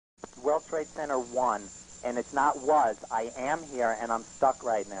World Trade Center 1, and it's not was. I am here, and I'm stuck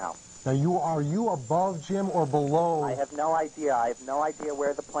right now. Now, are you above, Jim, or below? I have no idea. I have no idea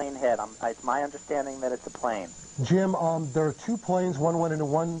where the plane hit. It's my understanding that it's a plane. Jim, there are two planes. One went into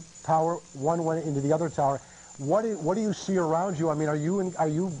one tower, one went into the other tower. What do you see around you? I mean, are you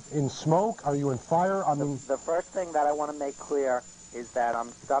in smoke? Are you in fire? I mean, the first thing that I want to make clear is that I'm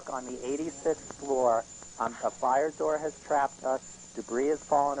stuck on the 86th floor. A fire door has trapped us. Debris has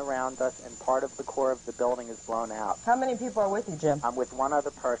fallen around us, and part of the core of the building is blown out. How many people are with you, Jim? I'm with one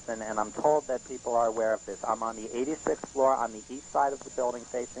other person, and I'm told that people are aware of this. I'm on the 86th floor on the east side of the building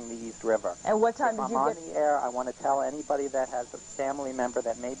facing the East River. And what time did you get... If I'm on the air, I want to tell anybody that has a family member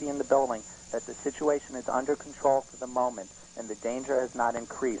that may be in the building that the situation is under control for the moment, and the danger has not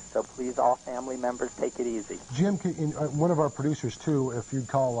increased. So please, all family members, take it easy. Jim, one of our producers, too, if you'd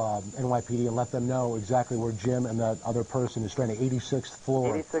call NYPD and let them know exactly where Jim and that other person is stranded, 86th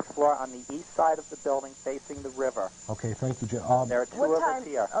floor. 86th floor on the east side of the building facing the river. Okay, thank you, Jim. There are two of us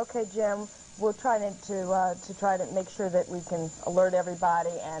here. Okay, Jim, we're trying to try to make sure that we can alert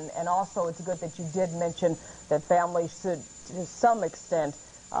everybody, and also it's good that you did mention that families should, to some extent,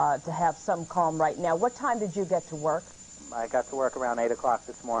 to have some calm right now. What time did you get to work? I got to work around 8 o'clock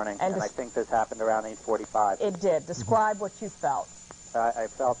this morning, and I think this happened around 8:45. It did. Describe what you felt. I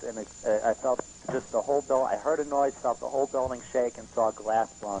felt just the whole building. I heard a noise, felt the whole building shake, and saw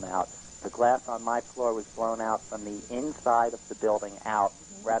glass blown out. The glass on my floor was blown out from the inside of the building out,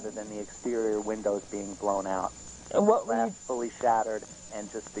 rather than the exterior windows being blown out. And what the glass fully shattered, and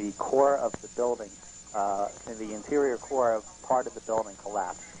just the core of the building, the interior core of part of the building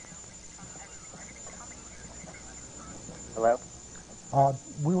collapsed. Hello?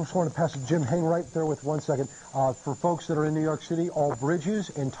 We just want to pass it. Jim, hang right there with 1 second. For folks that are in New York City, all bridges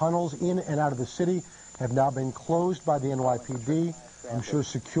and tunnels in and out of the city have now been closed by the NYPD. I'm sure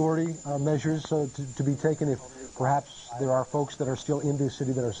security measures to be taken if perhaps there are folks that are still in the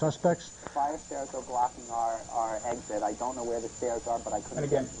city that are suspects. Fire stairs are blocking our exit. I don't know where the stairs are, but I couldn't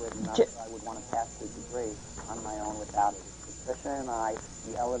get to it, and I would want to pass the debris on my own without it. Patricia and I,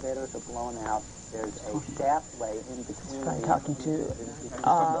 the elevators are blown out. There's a shaftway in between.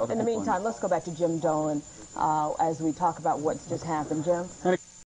 In the meantime, let's go back to Jim Dolan as we talk about what's just happened. Jim?